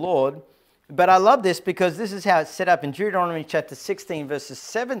to the Lord. But I love this because this is how it's set up in Deuteronomy chapter 16, verses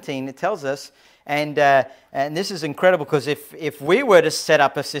 17. It tells us, and this is incredible because if we were to set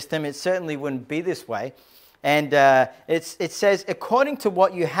up a system, it certainly wouldn't be this way. And it says, according to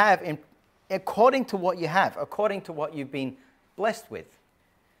what you have, according to what you've been blessed with.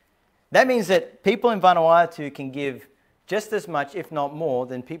 That means that people in Vanuatu can give just as much, if not more,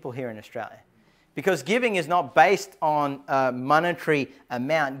 than people here in Australia. Because giving is not based on a monetary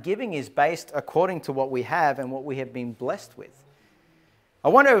amount. Giving is based according to what we have and what we have been blessed with. I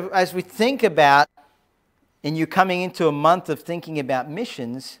wonder, as we think about, and you're coming into a month of thinking about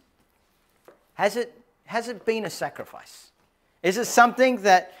missions, has it been a sacrifice? Is it something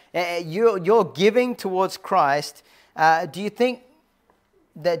that you're giving towards Christ? Do you think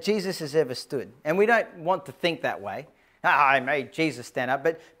that Jesus has ever stood? And we don't want to think that way. I made Jesus stand up.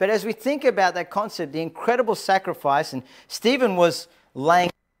 But as we think about that concept, the incredible sacrifice, and Stephen was laying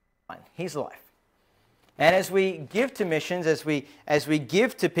his life. And as we give to missions, as we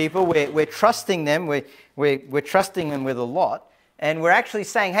give to people, we're trusting them. We're trusting them with a lot. And we're actually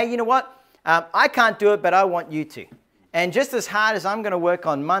saying, hey, you know what? I can't do it, but I want you to. And just as hard as I'm going to work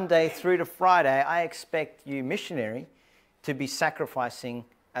on Monday through to Friday, I expect you, missionary, to be sacrificing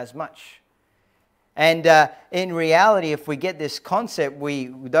as much. And in reality, if we get this concept,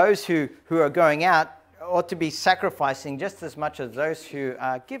 those who are going out ought to be sacrificing just as much as those who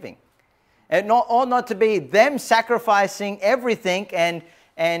are giving. And ought not to be them sacrificing everything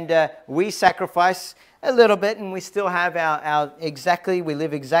and we sacrifice a little bit and we still have we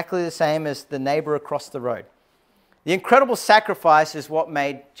live exactly the same as the neighbor across the road. The incredible sacrifice is what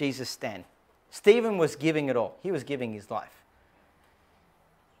made Jesus stand. Stephen was giving it all. He was giving his life.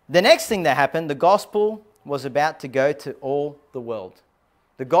 The next thing that happened, the gospel was about to go to all the world.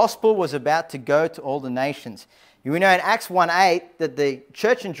 The gospel was about to go to all the nations. We know in Acts 1:8 that the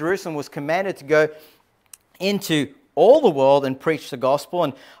church in Jerusalem was commanded to go into all the world and preach the gospel.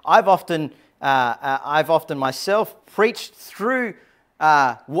 And I've often myself preached through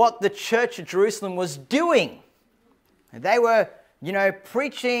what the church of Jerusalem was doing. They were,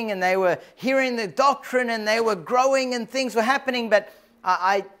 preaching, and they were hearing the doctrine, and they were growing, and things were happening. But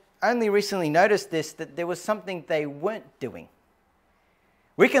I only recently noticed that there was something they weren't doing.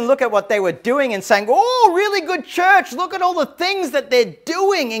 We can look at what they were doing and saying, oh, really good church. Look at all the things that they're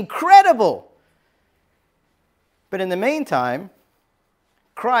doing. Incredible. But in the meantime,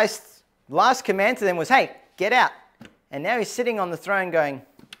 Christ's last command to them was, hey, get out. And now he's sitting on the throne going,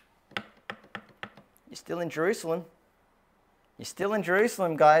 you're still in Jerusalem. You're still in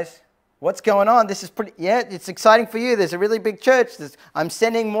Jerusalem, guys. What's going on? This is it's exciting for you. There's a really big church. I'm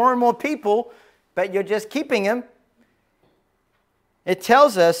sending more and more people, but you're just keeping them. It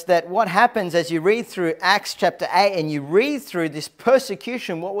tells us that what happens as you read through Acts chapter 8 and you read through this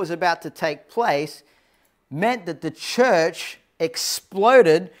persecution, what was about to take place, meant that the church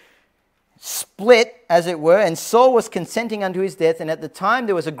exploded, split, as it were, and Saul was consenting unto his death. And at the time,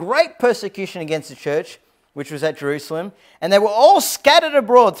 there was a great persecution against the church, which was at Jerusalem, and they were all scattered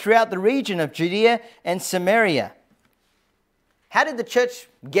abroad throughout the region of Judea and Samaria. How did the church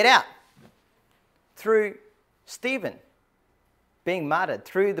get out? Through Stephen. being martyred,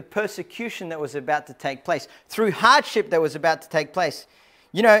 through the persecution that was about to take place, through hardship that was about to take place.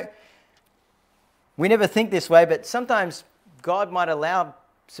 You know, we never think this way, but sometimes God might allow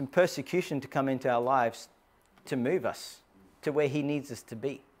some persecution to come into our lives to move us to where he needs us to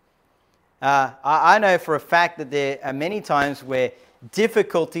be. I know for a fact that there are many times where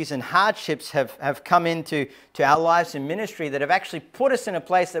difficulties and hardships have come into our lives in ministry that have actually put us in a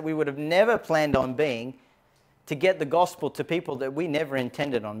place that we would have never planned on being, to get the gospel to people that we never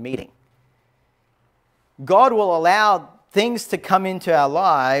intended on meeting. God will allow things to come into our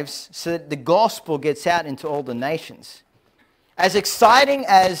lives so that the gospel gets out into all the nations. As exciting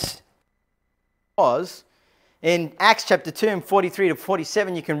as it was, in Acts chapter 2 and 43 to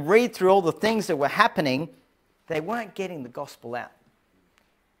 47, you can read through all the things that were happening. They weren't getting the gospel out.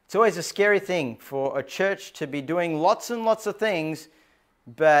 It's always a scary thing for a church to be doing lots and lots of things,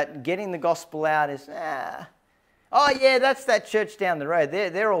 but getting the gospel out is, oh yeah, that's that church down the road.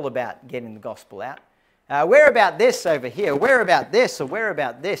 They're all about getting the gospel out. We're about this over here. We're about this, or we're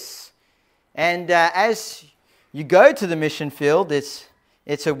about this. And as you go to the mission field, it's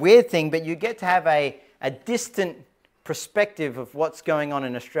a weird thing, but you get to have a distant perspective of what's going on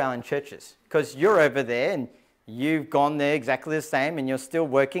in Australian churches. Because you're over there and you've gone there exactly the same, and you're still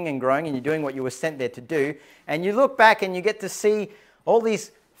working and growing and you're doing what you were sent there to do. And you look back and you get to see all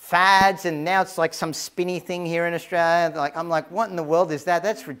these fads, and now it's like some spinny thing here in Australia. I'm like, what in the world is that?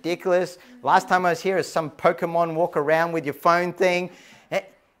 That's ridiculous. Last time I was here is some Pokemon walk around with your phone thing.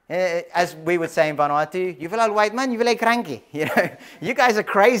 As we would say in Vanuatu, you feel like white man, you feel like cranky. You know, you guys are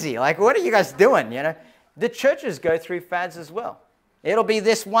crazy. Like, what are you guys doing? You know, the churches go through fads as well. It'll be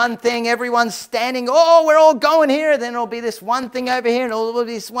this one thing, everyone's standing, oh, we're all going here. Then it'll be this one thing over here, and it'll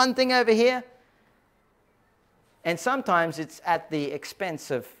be this one thing over here. And sometimes it's at the expense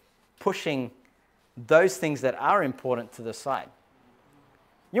of pushing those things that are important to the side.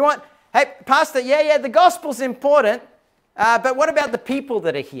 You want, hey, Pastor, yeah, the gospel's important, but what about the people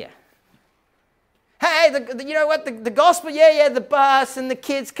that are here? Hey, you know what, the gospel, yeah, the bus and the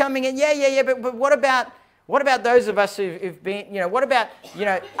kids coming in, yeah, but what about those of us who've been, what about,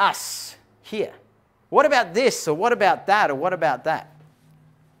 us here? What about this, or what about that, or what about that?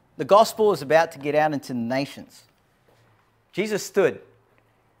 The gospel is about to get out into the nations. Jesus stood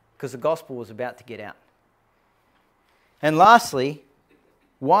because the gospel was about to get out. And lastly,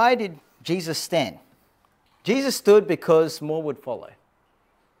 why did Jesus stand? Jesus stood because more would follow.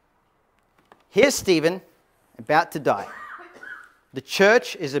 Here's Stephen about to die. The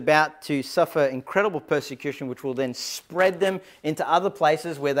church is about to suffer incredible persecution, which will then spread them into other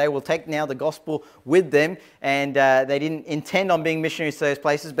places where they will take now the gospel with them. And they didn't intend on being missionaries to those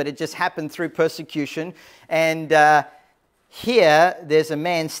places, but it just happened through persecution. And here, there's a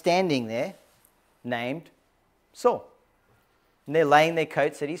man standing there named Saul. And they're laying their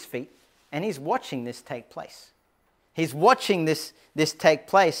coats at his feet, and he's watching this take place. He's watching this take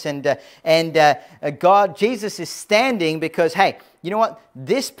place, and Jesus is standing because, hey, you know what?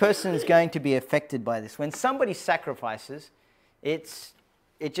 This person is going to be affected by this. When somebody sacrifices, it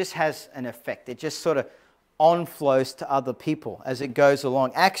just has an effect. It just sort of on-flows to other people as it goes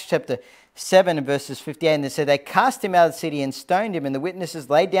along. Acts chapter 7 and verses 58, and they said, they cast him out of the city and stoned him, and the witnesses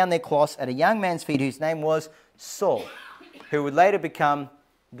laid down their cloths at a young man's feet whose name was Saul, who would later become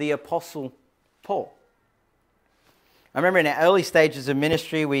the Apostle Paul. I remember in our early stages of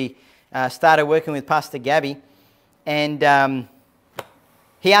ministry, we started working with Pastor Gabby, and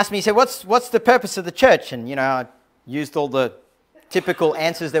he asked me, he said, what's the purpose of the church? And, I used all the typical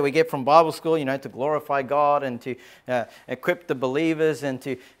answers that we get from Bible school, to glorify God and to equip the believers,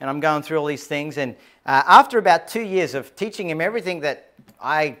 and I'm going through all these things. And after about 2 years of teaching him everything that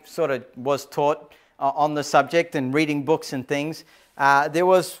I sort of was taught on the subject and reading books and things, there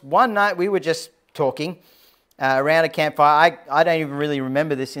was one night we were just talking around a campfire. I don't even really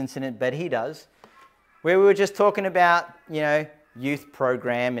remember this incident, but he does, where we were just talking about, youth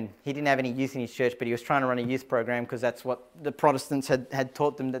program, and he didn't have any youth in his church, but he was trying to run a youth program because that's what the Protestants had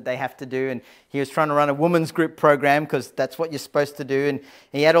taught them that they have to do. And he was trying to run a women's group program because that's what you're supposed to do. And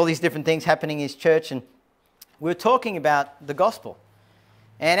he had all these different things happening in his church, and we were talking about the gospel.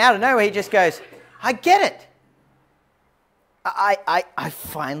 And out of nowhere, he just goes, I get it. I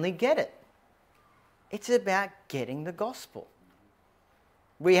finally get it. It's about getting the gospel.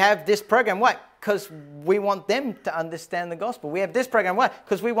 We have this program. Why? Because we want them to understand the gospel. We have this program. Why?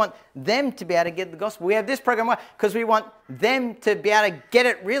 Because we want them to be able to get the gospel. We have this program. Why? Because we want them to be able to get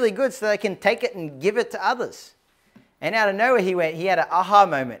it really good so they can take it and give it to others. And out of nowhere he had an aha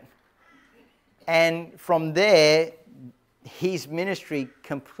moment. And from there, his ministry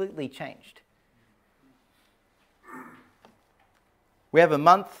completely changed. We have a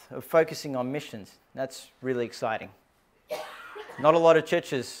month of focusing on missions. That's really exciting. Not a lot of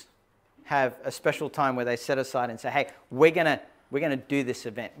churches have a special time where they set aside and say, hey, we're gonna do this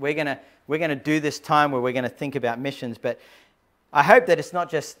event. We're gonna do this time where we're gonna think about missions. But I hope that it's not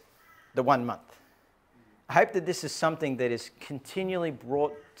just the 1 month. I hope that this is something that is continually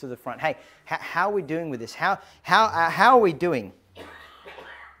brought to the front. Hey, how are we doing with this? How are we doing?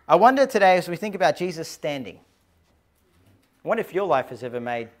 I wonder today, as we think about Jesus standing, I wonder if your life has ever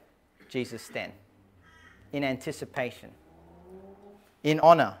made Jesus stand in anticipation, in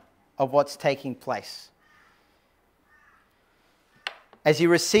honor of what's taking place. As he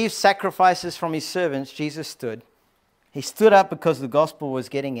received sacrifices from his servants, Jesus stood. He stood up because the gospel was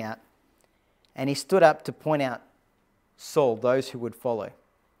getting out, and he stood up to point out Saul, those who would follow.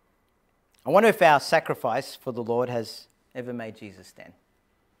 I wonder if our sacrifice for the Lord has ever made Jesus stand.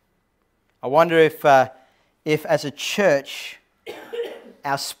 I wonder if as a church,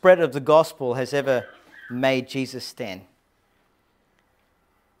 our spread of the gospel has ever made Jesus stand.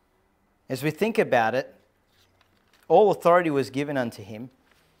 As we think about it, all authority was given unto him.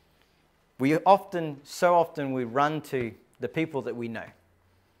 So often we run to the people that we know.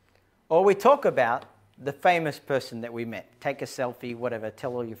 Or we talk about the famous person that we met. Take a selfie, whatever,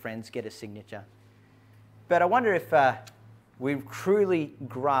 tell all your friends, get a signature. But I wonder if we truly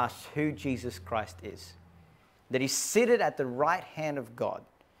grasp who Jesus Christ is. That he's seated at the right hand of God.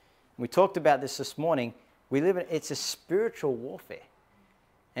 We talked about this morning. It's a spiritual warfare.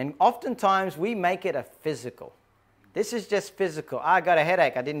 And oftentimes we make it a physical. This is just physical. Oh, I got a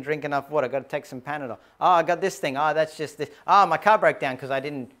headache. I didn't drink enough water. I got to take some Panadol. Oh, I got this thing. Oh, that's just this. Oh, my car broke down because I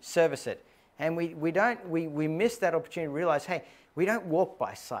didn't service it. And we miss that opportunity to realize, hey, we don't walk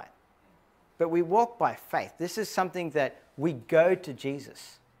by sight, but we walk by faith. This is something that we go to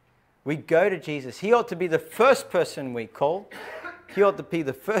Jesus. We go to Jesus. He ought to be the first person we call. He ought to be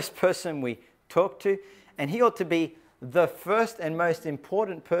the first person we talk to. And he ought to be the first and most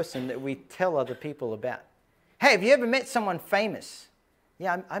important person that we tell other people about. Hey, have you ever met someone famous?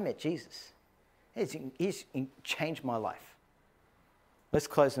 Yeah, I met Jesus. He's changed my life. Let's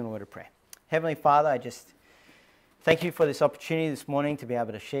close in a word of prayer. Heavenly Father, I just thank you for this opportunity this morning to be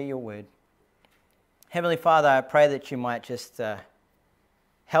able to share your word. Heavenly Father, I pray that you might just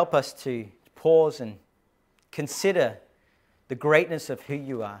help us to pause and consider the greatness of who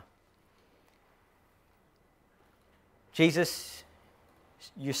you are. Jesus,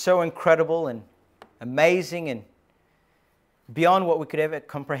 you're so incredible and amazing and beyond what we could ever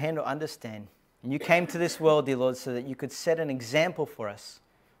comprehend or understand. And you came to this world, dear Lord, so that you could set an example for us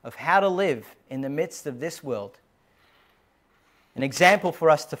of how to live in the midst of this world. An example for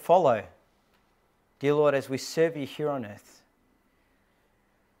us to follow, dear Lord, as we serve you here on earth.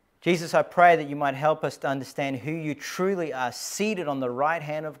 Jesus, I pray that you might help us to understand who you truly are, seated on the right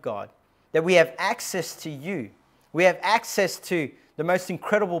hand of God, that we have access to you. We have access to the most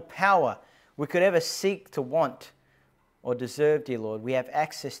incredible power we could ever seek to want or deserve, dear Lord. We have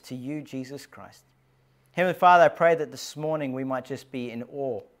access to you, Jesus Christ. Heavenly Father, I pray that this morning we might just be in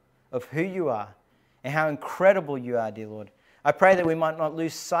awe of who you are and how incredible you are, dear Lord. I pray that we might not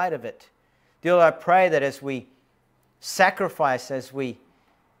lose sight of it. Dear Lord, I pray that as we sacrifice, as we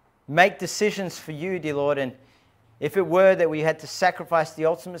make decisions for you, dear Lord, and if it were that we had to sacrifice the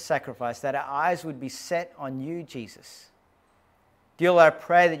ultimate sacrifice, that our eyes would be set on you, Jesus. Dear Lord, I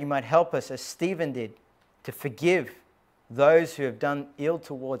pray that you might help us, as Stephen did, to forgive those who have done ill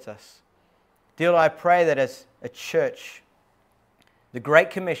towards us. Dear Lord, I pray that as a church, the Great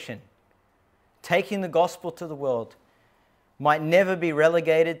Commission, taking the gospel to the world, might never be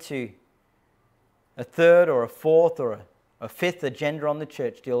relegated to a third or a fourth or a fifth agenda on the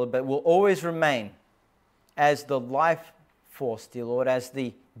church, dear Lord, but will always remain as the life force, dear Lord, as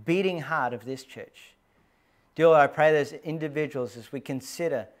the beating heart of this church. Dear Lord, I pray that as individuals, as we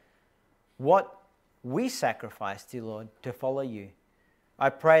consider what we sacrifice, dear Lord, to follow you, I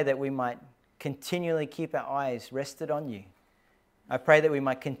pray that we might continually keep our eyes rested on you. I pray that we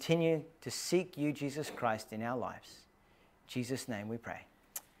might continue to seek you, Jesus Christ, in our lives. In Jesus' name we pray.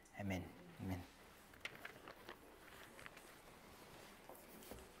 Amen. Amen.